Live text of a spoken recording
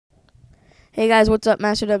Hey guys, what's up?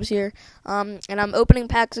 Master Dubs here. And I'm opening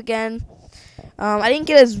packs again. I didn't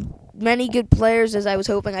get as many good players as I was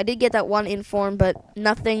hoping. I did get that one inform, but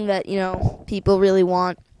nothing that, people really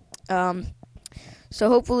want. Um, so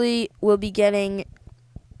hopefully we'll be getting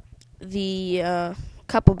the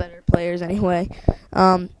couple better players anyway.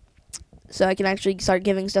 So I can actually start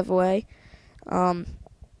giving stuff away. Um,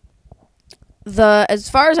 as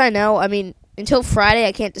far as I know, I mean, until Friday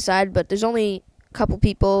I can't decide, but there's only a couple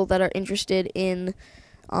people that are interested in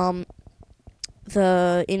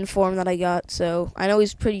the inform that I got, so I know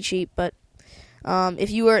he's pretty cheap, but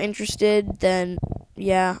if you are interested, then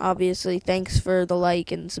yeah, obviously, thanks for the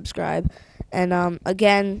like and subscribe. And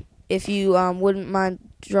again, if you wouldn't mind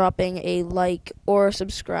dropping a like or a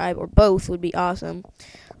subscribe, or both would be awesome.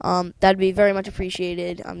 That'd be very much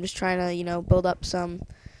appreciated. I'm just trying to, build up some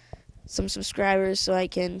subscribers so I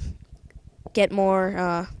can get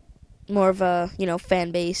more of a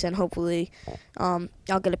fan base, and hopefully I'll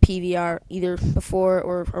get a PVR either before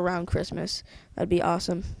or around Christmas. That'd be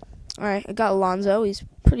awesome. All right, I got Alonso. He's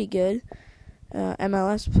pretty good,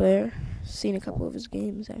 MLS player. Seen a couple of his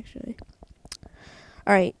games actually.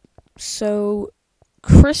 All right, so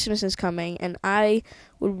Christmas is coming, and I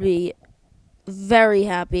would be very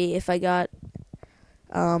happy if I got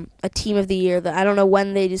a team of the year. That I don't know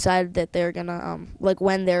when they decided that they're gonna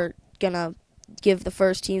when they're gonna give the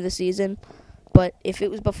first team of the season, but if it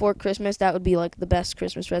was before Christmas, that would be like the best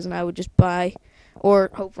Christmas present I would just buy, or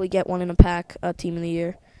hopefully get one in a pack, a team of the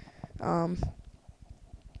year.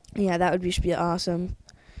 Yeah, that would just be awesome.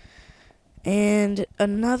 And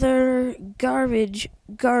another garbage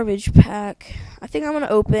pack. I think I'm gonna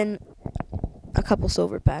open a couple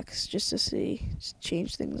silver packs just to see, just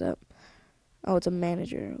change things up. Oh, it's a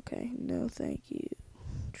manager. Okay, no, thank you.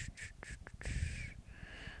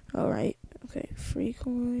 All right. Okay, free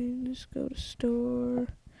coins. Go to store.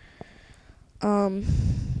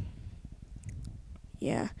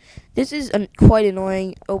 Yeah, this is quite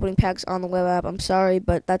annoying. Opening packs on the web app. I'm sorry,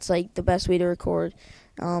 but that's like the best way to record.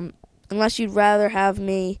 Unless you'd rather have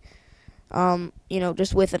me,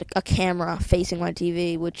 just with a camera facing my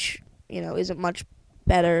TV, which isn't much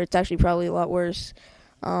better. It's actually probably a lot worse.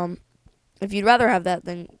 If you'd rather have that,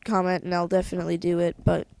 then comment and I'll definitely do it.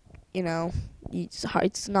 But it's hard.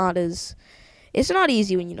 It's not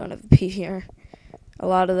easy when you don't have a PVR. A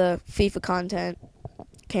lot of the FIFA content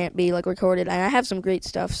can't be recorded, and I have some great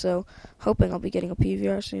stuff, so hoping I'll be getting a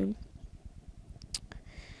PVR soon.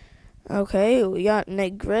 Okay, we got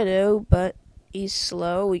Negredo, but he's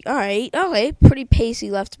slow. Alright, okay, pretty pacey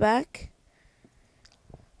left back.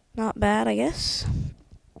 Not bad, I guess.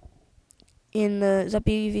 Is that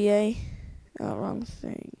BBVA? Oh, wrong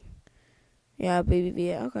thing. Yeah,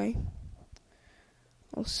 BBVA, okay.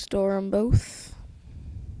 I'll store them both.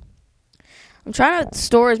 I'm trying to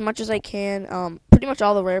store as much as I can, pretty much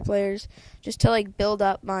all the rare players, just to build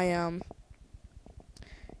up my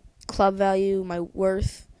club value, my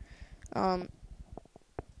worth.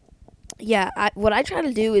 Yeah, what I try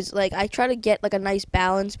to do is I try to get a nice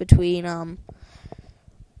balance between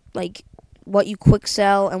what you quick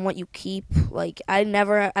sell and what you keep. I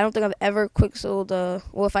don't think I've ever quick sold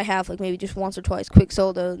well, if I have, maybe just once or twice quick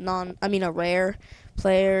sold a rare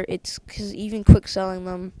player. It's because even quick selling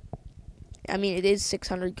them, I mean, it is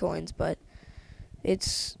 600 coins, but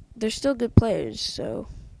they're still good players, so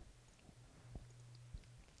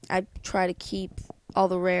I try to keep all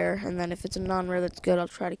the rare, and then if it's a non-rare that's good, I'll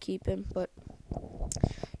try to keep him. But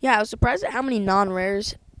yeah, I was surprised at how many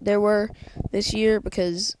non-rares there were this year,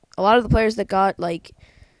 because a lot of the players that got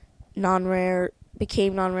non-rare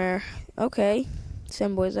became non-rare. Okay,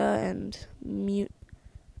 Semboisa and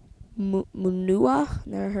Munua,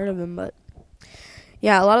 never heard of him, but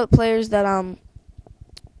yeah, a lot of the players that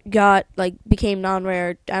became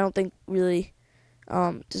non-rare, I don't think really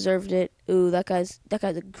deserved it. Ooh, that guy's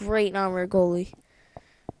a great non-rare goalie.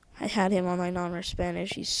 I had him on my non-rare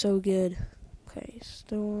Spanish. He's so good. Okay,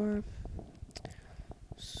 store.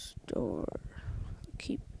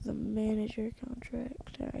 Keep the manager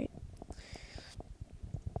contract. All right.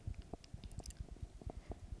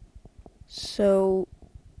 So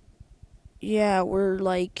yeah, we're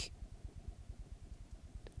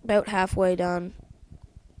about halfway done.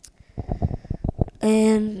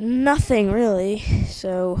 And nothing really,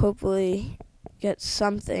 so hopefully get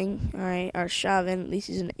something. Alright, our Shavin, at least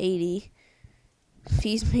he's an 80.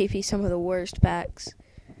 These may be some of the worst packs.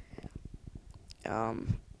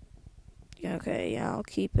 Okay, yeah, I'll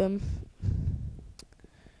keep him.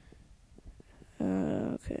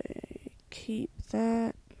 Okay, keep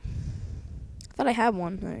that. I thought I had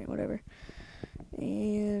one. Alright, whatever.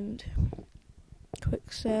 And quick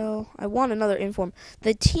Excel. I want another inform.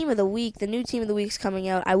 The team of the week, the new team of the week's coming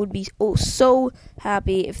out. I would be so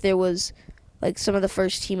happy if there was like some of the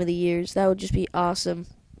first team of the years. That would just be awesome.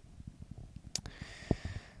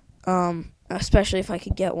 Especially if I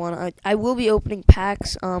could get one. I will be opening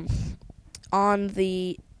packs on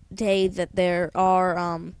the day that there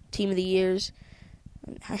are team of the years.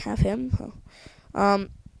 I have him.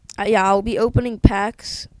 Yeah, I'll be opening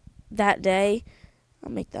packs that day.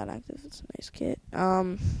 I'll make that active. It's a nice kit.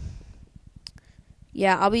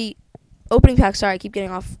 Yeah, I'll be opening packs. Sorry, I keep getting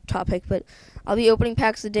off topic, but I'll be opening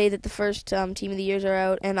packs the day that the first team of the years are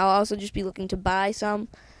out, and I'll also just be looking to buy some.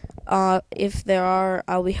 If there are,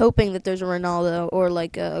 I'll be hoping that there's a Ronaldo or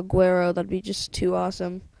like a Aguero. That'd be just too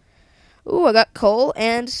awesome. Ooh, I got Cole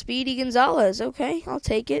and Speedy Gonzalez. Okay, I'll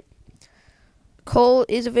take it. Cole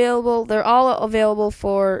is available. They're all available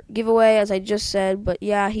for giveaway, as I just said. But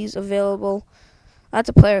yeah, he's available. That's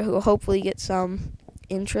a player who will hopefully get some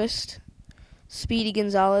interest. Speedy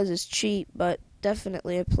Gonzalez is cheap, but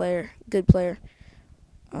definitely a player, good player.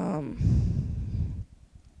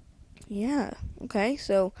 Yeah, okay,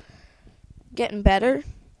 so getting better.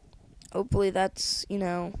 Hopefully that's,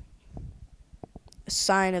 a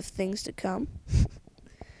sign of things to come.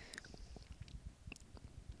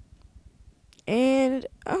 And,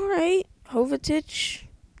 alright, Jovetic,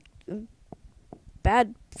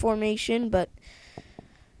 bad formation, but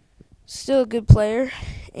still a good player.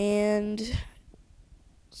 And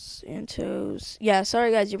Santos. Yeah,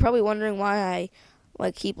 sorry guys, you're probably wondering why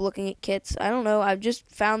I keep looking at kits. I don't know. I've just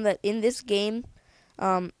found that in this game,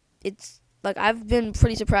 it's like I've been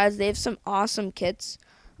pretty surprised. They have some awesome kits.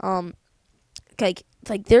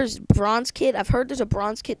 Like there's bronze kit. I've heard there's a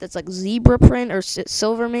bronze kit that's like zebra print or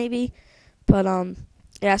silver maybe. But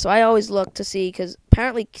yeah. So I always look to see because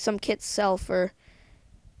apparently some kits sell for.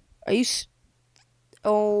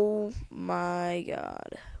 Oh my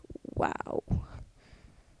God! Wow.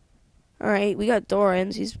 All right, we got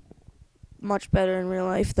Dorans. He's much better in real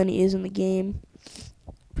life than he is in the game.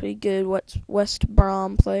 Pretty good West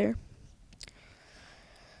Brom player.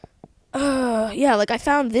 Yeah, like I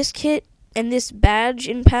found this kit and this badge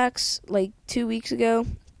in packs like 2 weeks ago.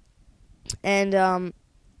 And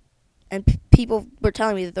people were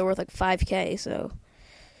telling me that they're worth like 5K, so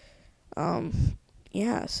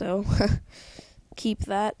yeah, so keep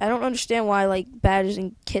that. I don't understand why like badges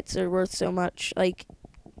and kits are worth so much. Like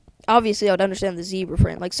obviously I would understand the zebra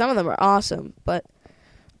print. Like some of them are awesome, but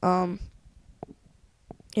yeah,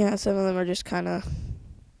 some of them are just kind of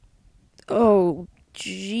oh,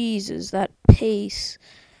 Jesus, that pace.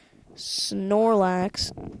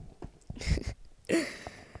 Snorlax.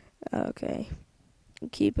 Okay.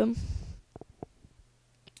 Keep him.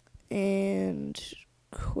 And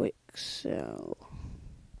quick sell.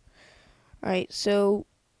 Alright, so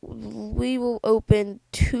we will open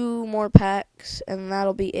 2 more packs and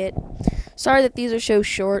that'll be it. Sorry that these are so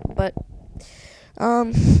short, but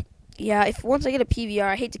yeah, if once I get a PVR,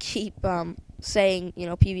 I hate to keep saying,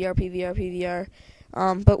 PVR.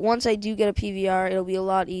 But once I do get a PVR, it'll be a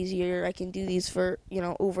lot easier. I can do these for,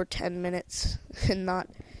 over 10 minutes and not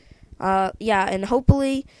yeah, and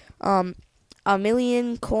hopefully a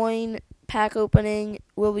million coin pack opening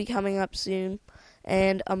will be coming up soon.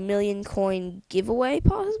 And a million coin giveaway,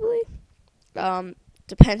 possibly.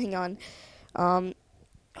 Depending on,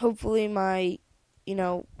 hopefully my,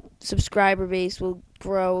 subscriber base will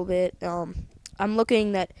grow a bit. I'm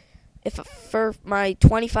looking that if for my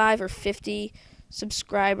 25 or 50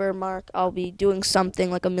 subscriber mark, I'll be doing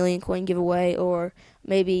something like a million coin giveaway or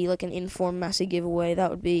maybe like an inform Messi giveaway.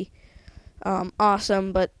 That would be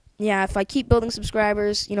awesome. But yeah, if I keep building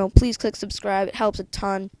subscribers, please click subscribe. It helps a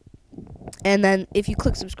ton. And then if you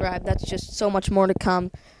click subscribe, that's just so much more to come.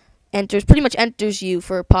 Pretty much enters you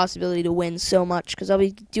for a possibility to win so much because I'll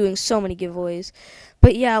be doing so many giveaways.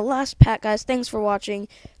 But yeah, last pack, guys. Thanks for watching.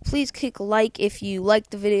 Please click like if you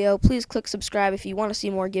liked the video. Please click subscribe if you want to see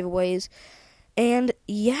more giveaways. And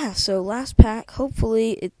yeah, so last pack.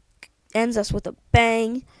 Hopefully it ends us with a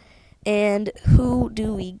bang. And who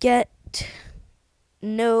do we get?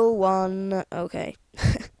 No one. Okay.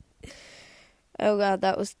 Oh God,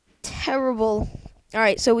 that was terrible.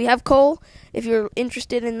 Alright, so we have Cole. If you're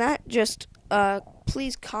interested in that, just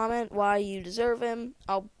please comment why you deserve him.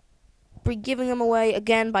 I'll be giving him away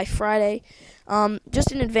again by Friday.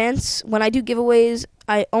 Just in advance, when I do giveaways,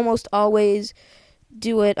 I almost always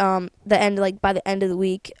do it by the end of the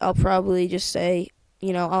week. I'll probably just say,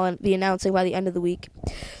 I'll be announcing by the end of the week.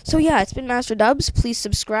 So yeah, it's been Master Dubs. Please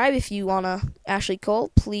subscribe if you want to Ashley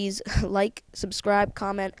Cole. Please like, subscribe,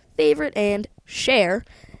 comment, favorite, and share.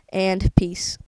 And peace.